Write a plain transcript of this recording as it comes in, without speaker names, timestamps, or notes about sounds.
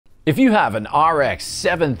If you have an RX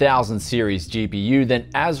 7000 series GPU, then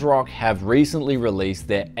ASRock have recently released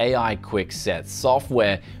their AI Quickset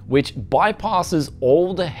software, which bypasses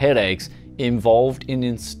all the headaches involved in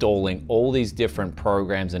installing all these different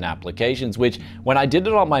programs and applications, which when I did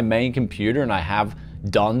it on my main computer, and I have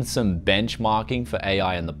done some benchmarking for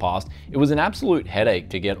AI in the past, it was an absolute headache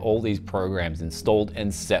to get all these programs installed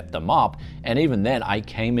and set them up, and even then I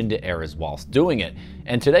came into errors whilst doing it.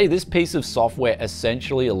 And today this piece of software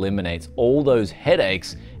essentially eliminates all those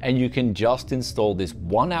headaches, and you can just install this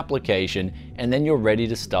one application and then you're ready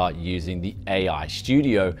to start using the AI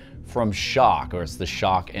Studio from Shark, or it's the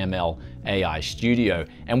Shark ML AI Studio.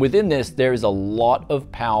 And within this, there is a lot of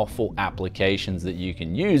powerful applications that you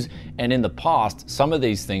can use. And in the past, some of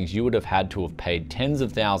these things you would have had to have paid tens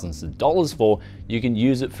of thousands of dollars for. You can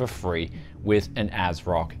use it for free with an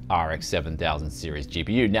ASRock RX 7000 series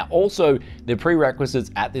GPU. Now also, the prerequisites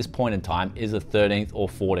at this point in time is a 13th or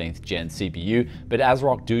 14th gen CPU, but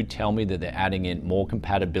ASRock do tell me that they're adding in more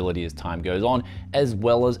compatibility as time goes on, as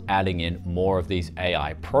well as adding in more of these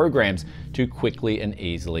AI programs to quickly and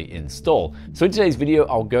easily install. So in today's video,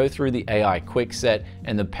 I'll go through the AI Quickset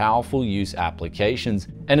and the powerful use applications,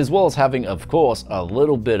 and as well as having, of course, a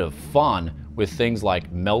little bit of fun with things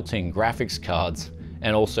like melting graphics cards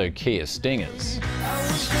and also Kia Stingers.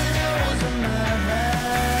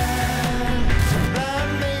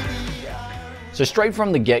 So straight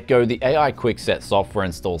from the get-go, the AI Quickset software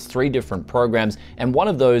installs 3 different programs, and one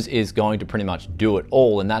of those is going to pretty much do it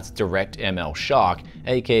all, and that's DirectML Shark,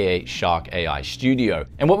 aka Shark AI Studio.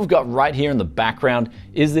 And what we've got right here in the background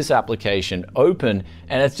is this application open,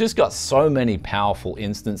 and it's just got so many powerful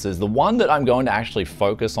instances. The one that I'm going to actually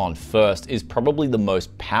focus on first is probably the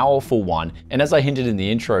most powerful one, and as I hinted in the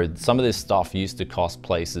intro, some of this stuff used to cost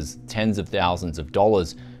places tens of thousands of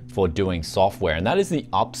dollars for doing software, and that is the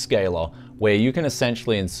upscaler, where you can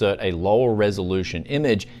essentially insert a lower resolution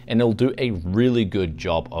image and it'll do a really good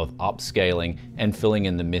job of upscaling and filling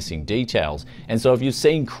in the missing details. And so if you've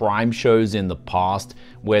seen crime shows in the past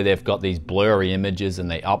where they've got these blurry images and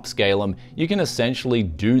they upscale them, you can essentially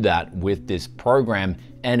do that with this program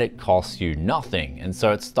and it costs you nothing. And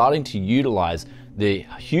so it's starting to utilize the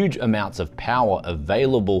huge amounts of power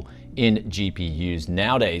available in GPUs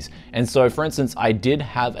nowadays. And so for instance, I did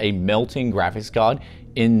have a melting graphics card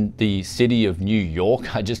in the city of New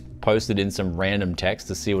York. I just posted in some random text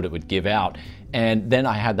to see what it would give out. And then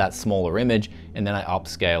I had that smaller image and then I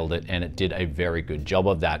upscaled it and it did a very good job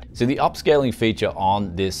of that. So the upscaling feature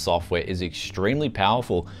on this software is extremely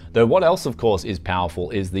powerful, though what else of course is powerful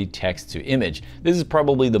is the text to image. This is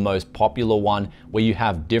probably the most popular one where you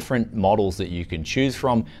have different models that you can choose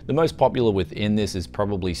from. The most popular within this is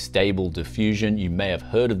probably Stable Diffusion. You may have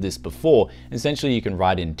heard of this before. Essentially you can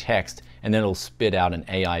write in text and then it'll spit out an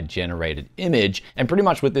AI generated image. And pretty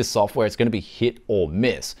much with this software, it's going to be hit or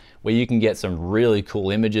miss, where you can get some really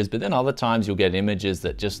cool images, but then other times you'll get images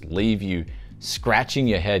that just leave you scratching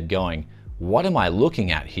your head going, what am I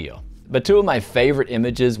looking at here? But 2 of my favorite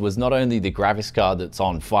images was not only the graphics card that's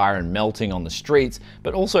on fire and melting on the streets,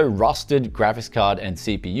 but also rusted graphics card and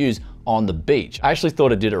CPUs on the beach. I actually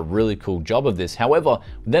thought it did a really cool job of this. However,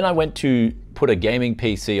 then I went to put a gaming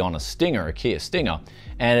PC on a Stinger, a Kia Stinger,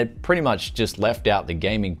 and it pretty much just left out the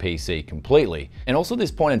gaming PC completely. And also at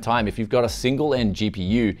this point in time, if you've got a single end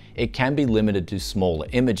GPU, it can be limited to smaller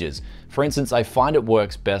images. For instance, I find it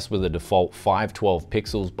works best with a default 512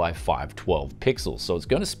 pixels by 512 pixels. So it's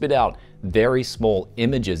going to spit out very small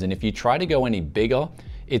images. And if you try to go any bigger,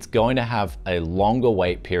 it's going to have a longer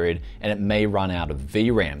wait period and it may run out of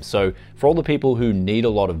VRAM. So for all the people who need a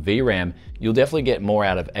lot of VRAM, you'll definitely get more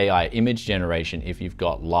out of AI image generation if you've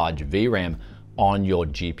got large VRAM on your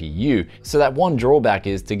GPU. So that one drawback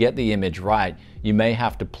is to get the image right, you may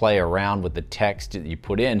have to play around with the text that you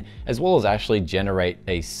put in, as well as actually generate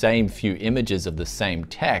a same few images of the same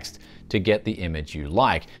text to get the image you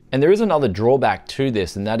like. And there is another drawback to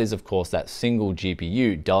this, and that is of course that single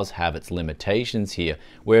GPU does have its limitations here,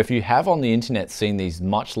 where if you have on the internet seen these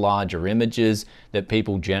much larger images that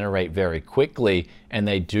people generate very quickly and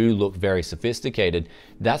they do look very sophisticated,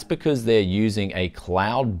 that's because they're using a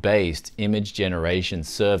cloud-based image generation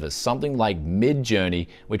service, something like Midjourney,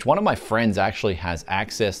 which one of my friends actually has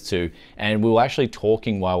access to, and we were actually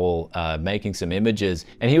talking while we were making some images,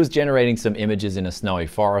 and he was generating some images in a snowy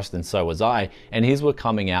forest and so was I, and his were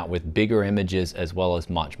coming out with bigger images as well as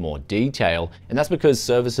much more detail. And that's because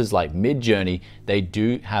services like Midjourney, they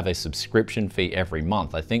do have a subscription fee every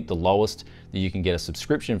month. I think the lowest that you can get a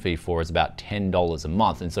subscription fee for is about $10 a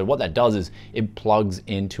month. And so what that does is it plugs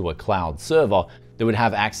into a cloud server that would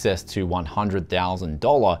have access to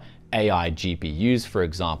 $100,000 AI GPUs, for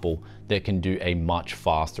example, that can do a much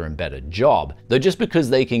faster and better job. Though just because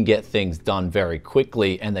they can get things done very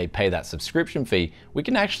quickly and they pay that subscription fee, we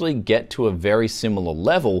can actually get to a very similar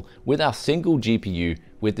level with our single GPU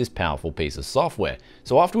with this powerful piece of software.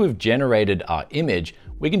 So after we've generated our image,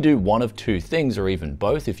 we can do one of two things, or even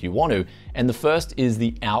both if you want to. And the first is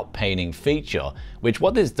the outpainting feature, which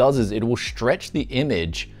what this does is it will stretch the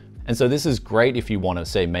image. And so this is great if you want to,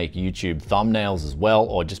 say, make YouTube thumbnails as well,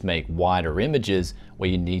 or just make wider images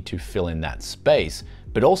where you need to fill in that space.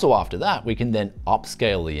 But also after that, we can then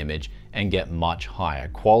upscale the image and get much higher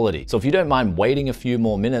quality. So if you don't mind waiting a few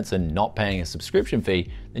more minutes and not paying a subscription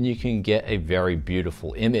fee, then you can get a very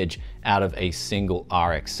beautiful image out of a single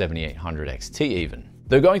RX 7800 XT even.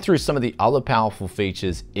 Though going through some of the other powerful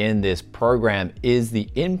features in this program is the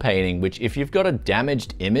inpainting, which if you've got a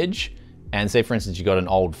damaged image, and say for instance you got an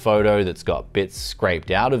old photo that's got bits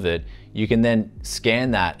scraped out of it, you can then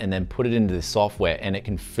scan that and then put it into the software and it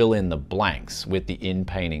can fill in the blanks with the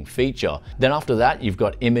inpainting feature. Then after that, you've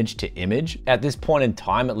got image to image. At this point in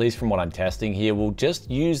time, at least from what I'm testing here, we'll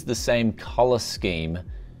just use the same color scheme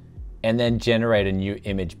and then generate a new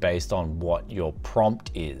image based on what your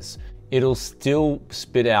prompt is. It'll still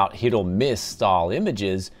spit out hit or miss style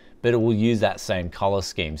images, but it will use that same color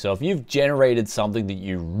scheme. So if you've generated something that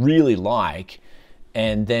you really like,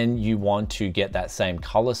 and then you want to get that same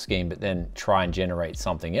color scheme, but then try and generate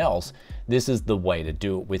something else, this is the way to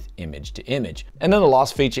do it with image to image. And then the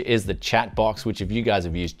last feature is the chat box, which if you guys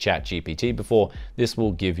have used ChatGPT before, this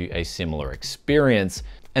will give you a similar experience.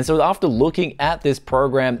 And so after looking at this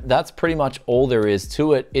program, that's pretty much all there is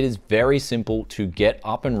to it. It is very simple to get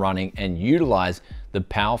up and running and utilize the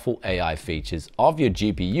powerful AI features of your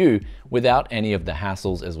GPU without any of the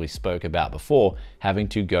hassles, as we spoke about before, having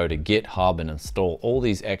to go to GitHub and install all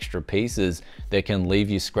these extra pieces that can leave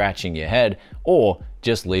you scratching your head or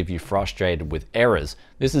just leave you frustrated with errors.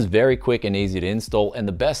 This is very quick and easy to install, and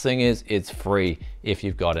the best thing is it's free if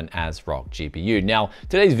you've got an ASRock GPU. Now,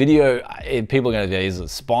 today's video, people are gonna say, is it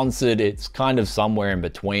sponsored? It's kind of somewhere in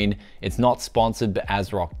between. It's not sponsored, but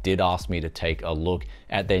ASRock did ask me to take a look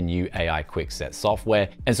at their new AI Quickset software.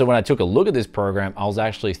 And so when I took a look at this program, I was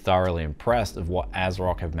actually thoroughly impressed of what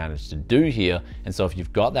ASRock have managed to do here. And so if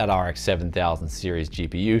you've got that RX 7000 series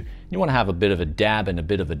GPU, you wanna have a bit of a dab and a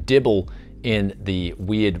bit of a dibble in the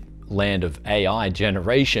weird land of AI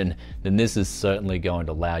generation, then this is certainly going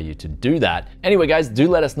to allow you to do that. Anyway, guys, do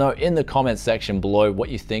let us know in the comments section below what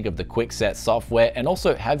you think of the Quickset software, and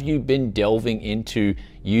also have you been delving into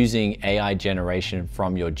using AI generation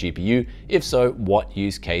from your GPU? If so, what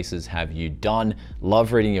use cases have you done?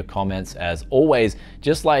 Love reading your comments as always,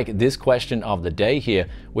 just like this question of the day here,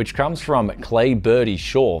 which comes from Clay Birdie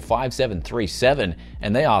Shaw 5737,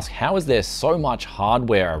 and they ask, how is there so much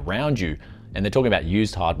hardware around you? And they're talking about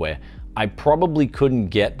used hardware. I probably couldn't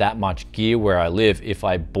get that much gear where I live if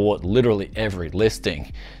I bought literally every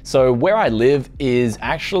listing. So where I live is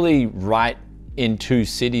actually right in two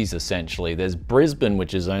cities essentially. There's Brisbane,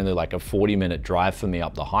 which is only like a 40-minute drive for me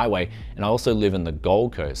up the highway, and I also live in the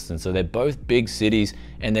Gold Coast. And so they're both big cities,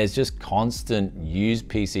 and there's just constant used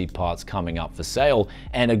PC parts coming up for sale.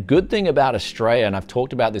 And a good thing about Australia, and I've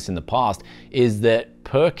talked about this in the past, is that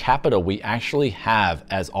per capita we actually have,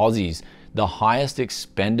 as Aussies, the highest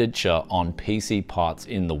expenditure on PC parts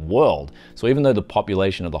in the world. So even though the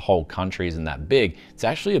population of the whole country isn't that big, it's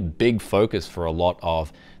actually a big focus for a lot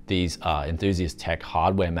of these enthusiast tech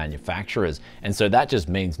hardware manufacturers. And so that just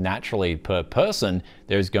means naturally per person,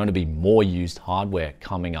 there's going to be more used hardware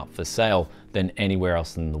coming up for sale than anywhere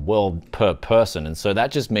else in the world per person. And so that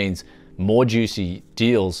just means more juicy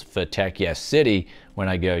deals for Tech Yes City when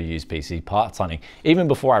I go use PC parts hunting. Even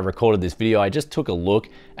before I recorded this video, I just took a look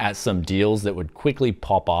at some deals that would quickly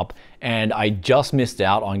pop up, and I just missed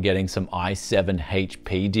out on getting some i7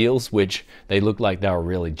 HP deals, which they looked like they were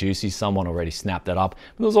really juicy. Someone already snapped that up.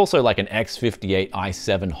 But there was also like an X58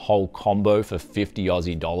 i7 whole combo for 50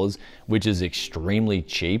 Aussie dollars, which is extremely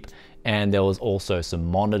cheap. And there was also some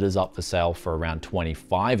monitors up for sale for around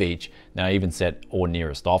 25 each. Now I even said or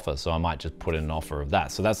nearest offer, so I might just put in an offer of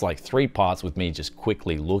that. So that's like 3 parts with me just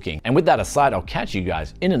quickly looking. And with that aside, I'll catch you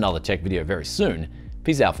guys in another tech video very soon.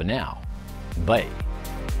 Peace out for now. Bye.